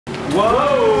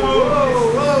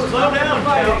Whoa! Slow down,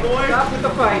 cowboy! Stop with the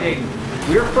fighting.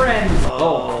 We're friends.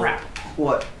 Oh, crap.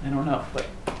 What? I don't know, but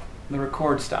the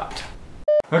record stopped.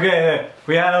 Okay,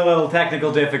 we had a little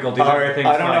technical difficulties. I don't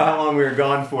know how long we were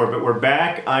gone for, but we're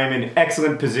back. I'm in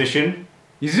excellent position.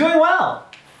 He's doing well.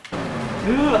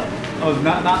 Oh,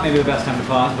 not maybe the best time to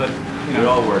pause, but you know. It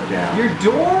all worked out. Your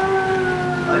door.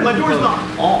 My door's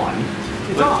not on.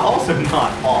 It's also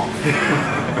not off.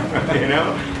 You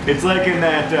know, it's like in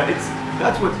that.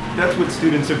 That's what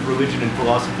students of religion and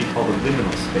philosophy call the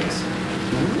liminal space.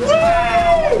 Woo!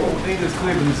 They just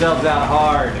cleared themselves out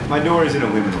hard. My door is in a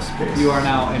liminal space. You are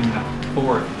now in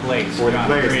fourth place. Fourth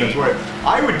place. That's right.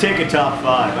 I would take a top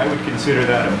 5. I would consider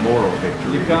that a moral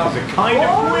victory. You've got a kind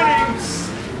of winning.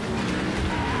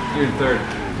 You're in third.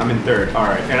 I'm in third. All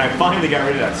right, and I finally got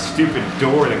rid of that stupid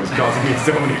door that was causing me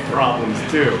so many problems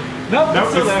too. Nope,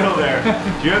 it's still there.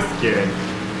 Just kidding.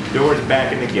 Door's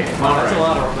back in the game. Well, that's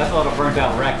a lot of burnt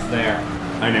out wrecks there.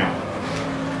 I know.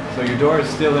 So your door is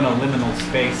still in a liminal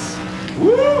space.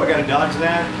 Woo! I gotta dodge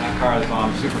that. That car is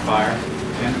on super fire.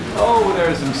 And oh,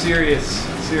 there's some serious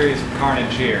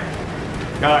carnage here.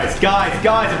 Guys!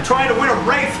 I'm trying to win a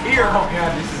race here. Oh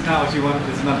god, this is not what you want.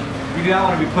 This is not. You do not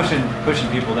want to be pushing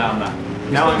people down the.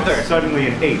 Now I'm suddenly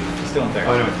in 8th. He's still in third.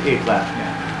 Oh no, it's 8th lap. Yeah.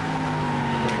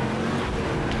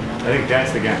 I think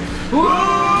that's the guy.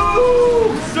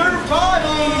 Woo! Certified! I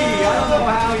don't know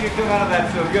how you come out of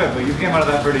that so good, but you came out of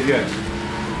that pretty good.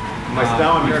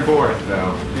 Now I'm in 4th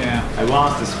though. Yeah. I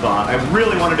lost a spot. I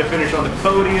really wanted to finish on the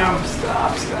podium.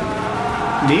 Stop.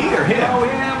 Me or him? Oh,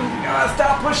 him.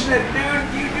 Stop pushing it, dude.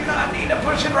 You do not need to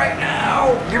push it right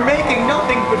now. You're making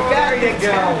nothing but bad things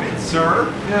happen,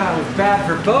 sir. Yeah, it was bad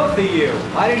for both of you.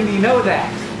 Why didn't you know that?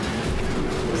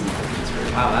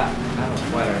 Wow, that was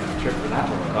quite a trip for that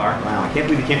little car. Wow, I can't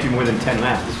believe you can't do more than 10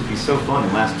 laps. This would be so fun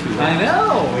the last 2 laps. I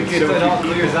know. It all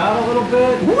clears out a little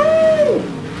bit. Woo!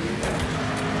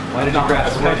 Why did you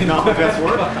crash? Not the best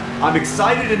word. I'm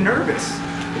excited and nervous.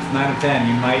 It's 9 of 10.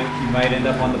 You might end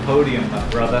up on the podium, my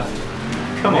brother.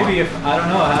 Come on. Maybe if I don't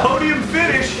know how. Podium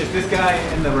finish. Is this guy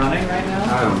in the running right now?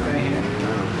 I don't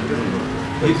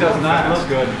know. He does not look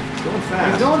good. He's going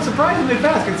fast. He's going surprisingly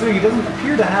fast considering he doesn't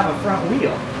appear to have a front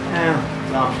wheel. Yeah,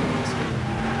 it's optional.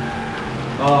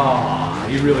 Oh,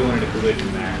 you really wanted a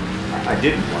collision there. I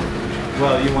didn't want a collision.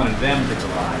 Well, you wanted them to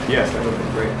collide. Yes, that would have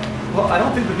been great. Well, I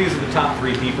don't think that these are the top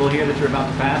 3 people here that you're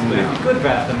about to pass, but if you could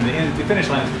pass them, the finish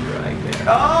line is right there.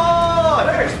 Oh,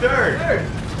 there's third.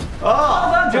 Oh,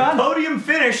 well done, John. Podium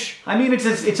finish. I mean,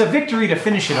 it's a victory to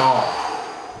finish it all.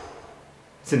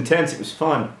 It's intense. It was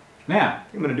fun. Yeah.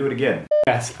 I'm gonna do it again.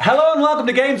 Yes. Hello and welcome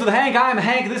to Games with Hank. I'm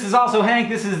Hank. This is also Hank.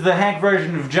 This is the Hank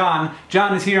version of John.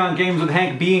 John is here on Games with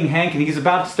Hank being Hank, and he's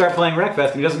about to start playing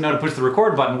Wreckfest, and he doesn't know to push the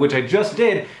record button, which I just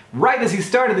did right as he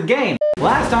started the game.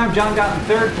 Last time, John got in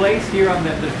 3rd place here on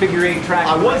the figure 8 track.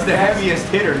 I was the heaviest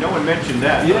hitter. No one mentioned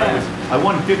that. Yeah. I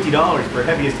won $50 for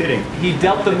heaviest hitting. He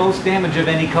dealt the most damage of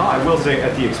any car. I will say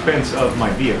at the expense of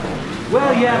my vehicle.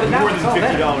 Well, yeah, but now more than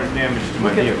 $50 damage to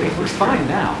my vehicle. It was fine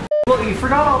now. Well, you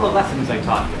forgot all the lessons I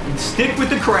taught you. Stick with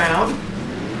the crowd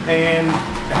and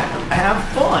have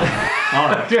fun. All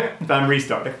right, I'm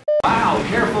restarting. Wow,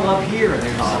 careful up here.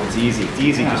 Oh, it's easy. It's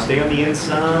easy. Just stay on the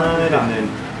inside, and then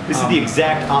this is the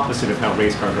exact opposite of how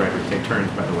race car drivers take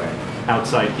turns. By the way,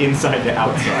 inside to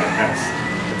outside.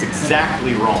 That's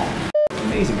exactly wrong. It's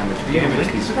amazing how much damage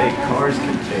these fake cars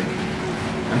can take.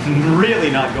 I'm really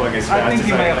not going as fast as I think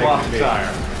you may have lost a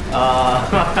tire.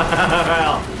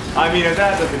 Well, I mean, if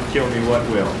that doesn't kill me, what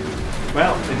will?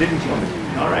 Well, it didn't kill me.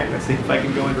 All right, let's see if I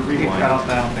can go into rewind. I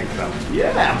don't think so.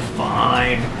 Yeah, I'm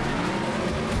fine.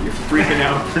 You're freaking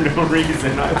out for no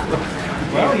reason.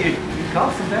 Well, you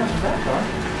caused some damage with that car.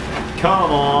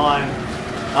 Come on.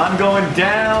 I'm going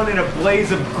down in a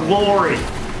blaze of glory.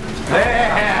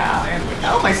 Yeah.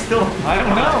 How am I still? I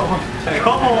don't know.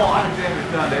 Come on.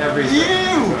 Damage done to everything.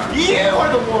 You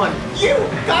are the one. You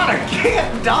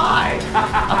can't die.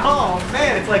 Oh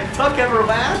man, it's like Tuck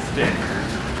Everlasting.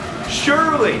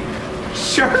 Surely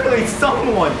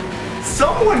someone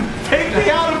take me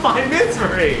out of my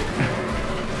misery.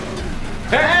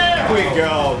 There we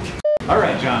go. All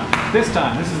right, John. This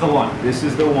time, this is the one. This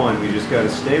is the one. We just got to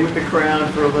stay with the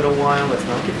crowd for a little while. Let's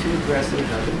not get too aggressive.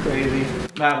 Nothing crazy.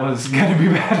 That was gonna be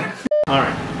bad. All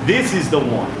right. This is the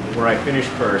one where I finish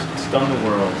first, stun the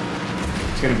world.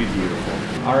 It's gonna be beautiful.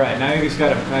 All right. Now you just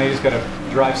gotta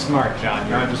drive smart, John.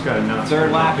 Now I just gotta not.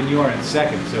 3rd lap, and you are in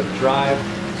 2nd. So drive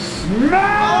smart.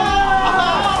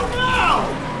 Oh no!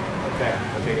 Okay,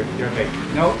 you're okay.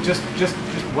 No, just.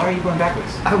 Why are you going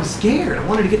backwards? I was scared. I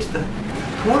wanted to get to the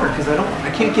corner because I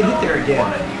can't get hit there again.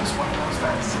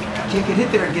 can't get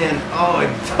hit there again. Oh, I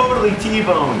totally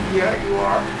T-boned. Yeah, you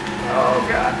are. Oh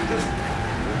God, just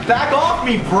Back off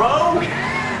me, bro!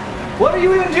 what are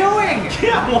you even doing?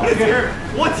 Yeah,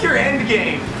 what's your end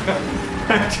game?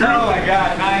 Oh my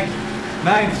God,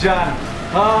 ninth, John.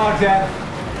 Oh, 10.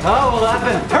 Oh,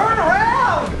 11. Turn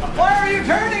around! Why are you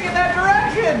turning in that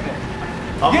direction?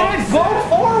 Get it, go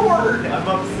forward! I'm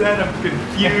upset, I'm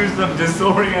confused, I'm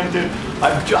disoriented,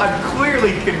 I'm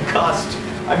clearly concussed.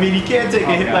 I mean, you can't take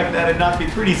a hit like that and not be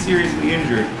pretty seriously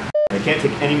injured. I can't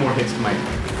take any more hits to my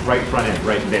right front end,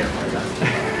 right there.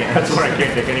 That's where I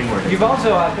can't take any more hits. You've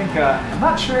also, I think, I'm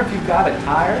not sure if you've got a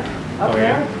tire up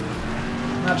there.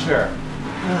 I'm not sure.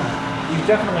 You're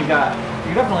definitely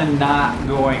not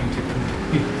going to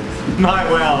compete. Not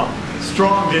well.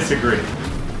 Strong disagree.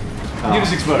 You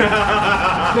just exploded.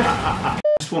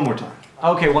 Just one more time.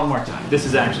 Okay, one more time. This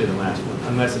is actually the last one,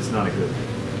 unless it's not a good one.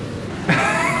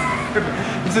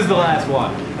 This is the last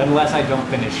one, unless I don't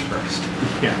finish first.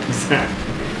 Yeah, exactly.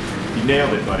 You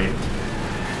nailed it, buddy.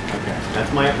 Okay,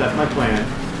 that's my plan.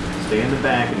 Stay in the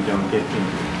back and don't get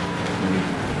injured.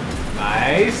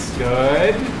 Nice,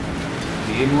 good.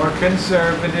 Be more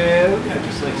conservative. Yeah,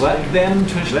 just like let them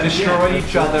destroy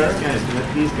each other.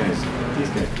 Let these guys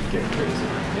get crazy.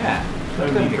 Yeah. No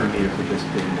need for me to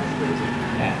participate in that crazy.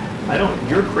 Yeah.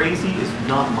 Your crazy is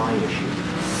not my issue.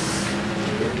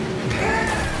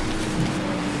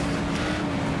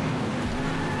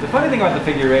 The funny thing about the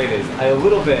figure eight is I a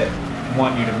little bit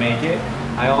want you to make it.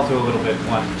 I also a little bit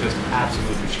want just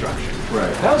absolute destruction.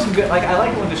 Right. That was good. Like, I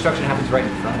like it when destruction happens right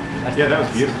in front of you. That was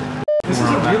beautiful. This is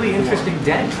a really interesting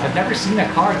dent. I've never seen a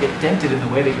car get dented in the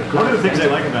way that your car. One of the things I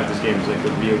like about this game is like the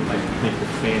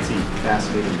fancy,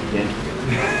 fascinating dent.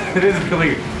 It is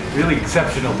really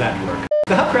exceptional dent work.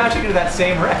 Stop crashing into that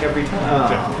same wreck every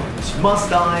time.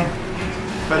 Must I?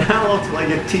 But how else will I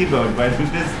get T-boned by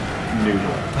this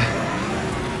noodle?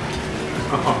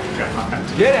 Oh God!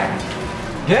 Get him!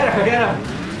 Get him!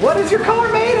 What is your car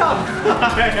made of?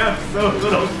 I have so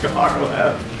little car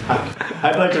left.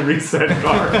 I'd like to reset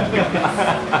car.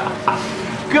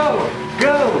 Go!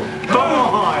 Come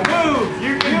on! Move!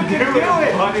 You can do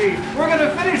it, buddy! We're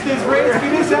gonna finish this race. We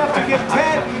just have to get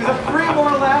 10. We just have 3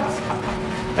 more laps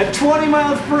at 20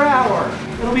 miles per hour.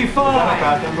 It'll be fine. Is that how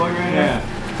fast I'm going right now?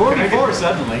 Yeah. 44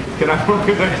 suddenly. Can I?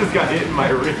 Because I just got hit in my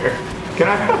rear. Can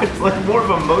I? It's like more of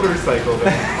a motorcycle than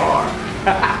a car.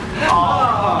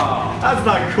 Oh, that's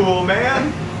not cool,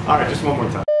 man. All right, just one more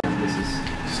time. This is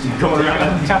just going around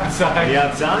on the outside. The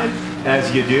outside,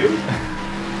 as you do.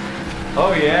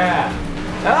 Oh yeah.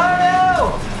 Oh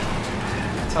no!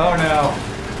 Oh no.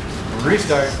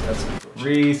 Restart.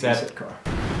 Reset car.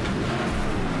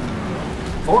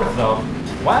 4th though.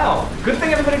 Wow. Good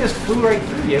thing everybody just flew right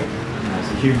through you.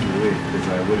 That's a huge relief because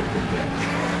I would have been dead.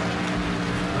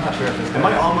 I'm not sure if this. Am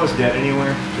I almost dead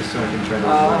anywhere? Just so I can try to.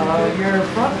 Your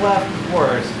front left is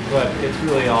worse, but it's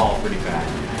really all pretty bad.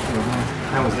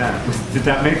 How was that? Did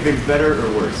that make things better or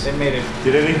worse? It made it.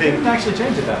 Did It anything? didn't actually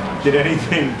change it that much. Did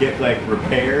anything get like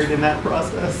repaired in that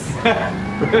process?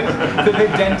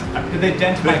 Did they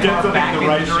dent my car back in the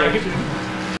right direction?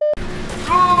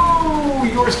 Oh,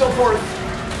 you were still 4th.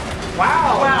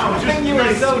 Wow. The thing you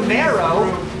were so narrow.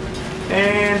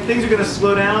 And things are gonna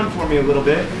slow down for me a little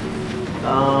bit.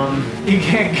 You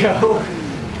can't go.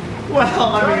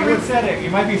 Well, I mean, reset it. You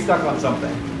might be stuck on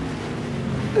something.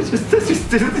 Let's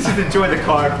just enjoy the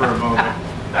car for a moment.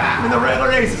 I mean, the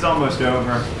race is almost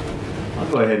over. I'll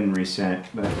go ahead and reset,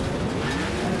 but I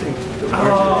think the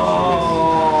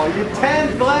your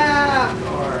 10th lap!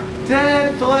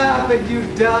 10th lap and you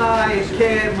die and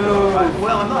can't move.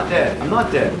 Well, I'm not dead. I'm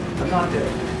not dead. Can that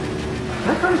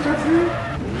car start through? I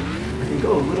can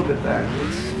go a little bit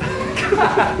backwards.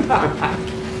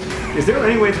 Is there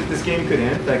any way that this game could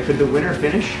end? Like, could the winner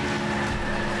finish?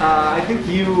 I think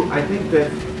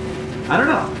that, I don't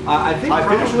know. I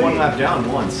finished 1 lap down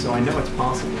once, so I know it's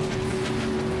possible.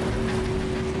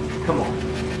 Come on.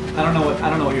 I don't know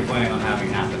what you're planning on having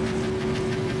happen.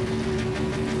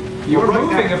 You're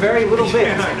moving a very little bit.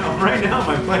 Yeah, I know. Right now,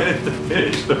 my plan is to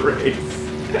finish the race.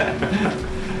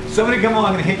 Somebody come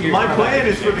along and hit your. My plan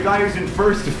is for the guy who's in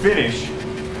first to finish,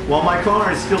 while my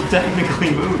car is still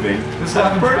technically moving. That's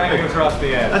perfect. Across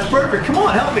the edge. That's perfect. Come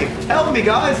on, help me. Help me,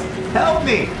 guys. Help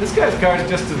me. This guy's car is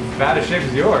just as bad a shape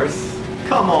as yours.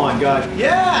 Come on, guys.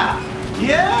 Yeah.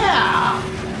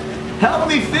 Help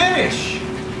me finish.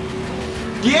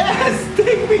 Yes,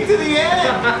 take me to the end.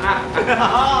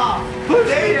 Push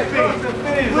me to the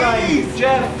finish line. Please,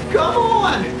 Jeff. Come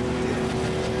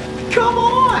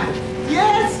on.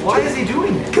 Yes. Why is he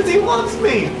doing this? Because he loves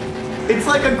me. It's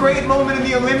like a great moment in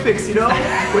the Olympics, you know?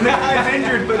 When the guy's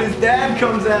injured, but his dad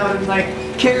comes out and like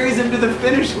carries him to the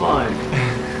finish line.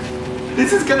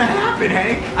 This is gonna happen,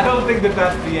 Hank. I don't think that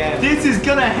that's the end. This is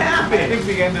gonna I happen. think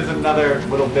the end is another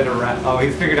little bit around. Oh,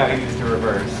 he's figured out he needs to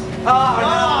reverse.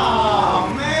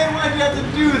 Oh, man, why'd you have to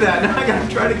do that? Now I gotta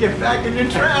try to get back into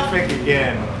traffic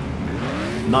again.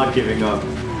 I'm not giving up.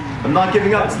 I'm not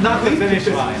giving up. That's not the finish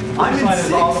line. The I'm finish in line is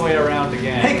sixth. all the way around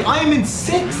again. Hank, I am in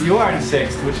 6th. You are in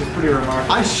 6th, which is pretty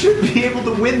remarkable. I should be able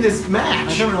to win this I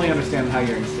match. don't really understand how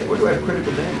you're in 6th. Where do I have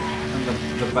critical damage?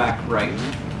 On the back right.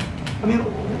 I mean,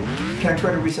 can I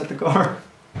try to reset the car?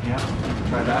 Yeah,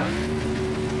 try that.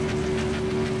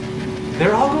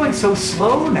 They're all going so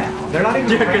slow now. They're not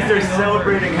even. Yeah, because they're ramping over.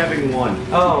 celebrating having won.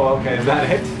 Oh, okay. Is that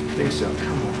it? I think so.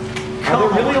 Come on. Are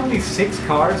there really only 6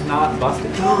 cars not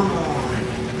busted? Come on.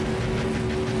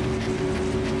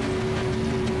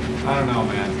 I don't know,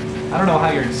 man. I don't know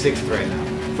how you're in 6th right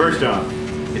now. First off,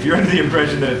 if you're under the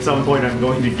impression that at some point I'm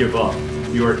going to give up,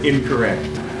 you are incorrect.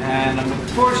 And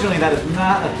unfortunately, that is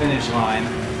not a finish line.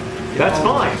 That's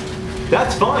fine.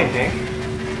 That's fine, Hank.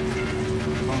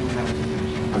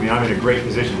 I mean, I'm in a great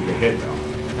position to get hit, though.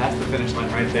 That's the finish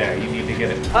line right there. You need to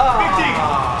get it.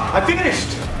 I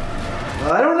finished.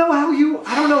 I don't know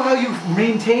how you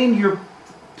maintain your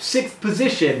 6th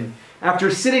position after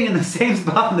sitting in the same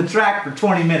spot on the track for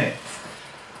 20 minutes.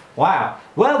 Wow.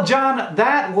 Well, John,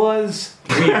 that was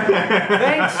weird.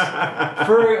 Thanks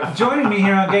for joining me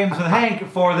here on Games with Hank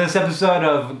for this episode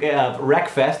of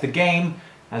Wreckfest. The game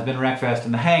has been Wreckfest,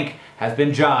 and the Hank has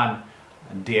been John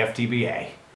on DFTBA.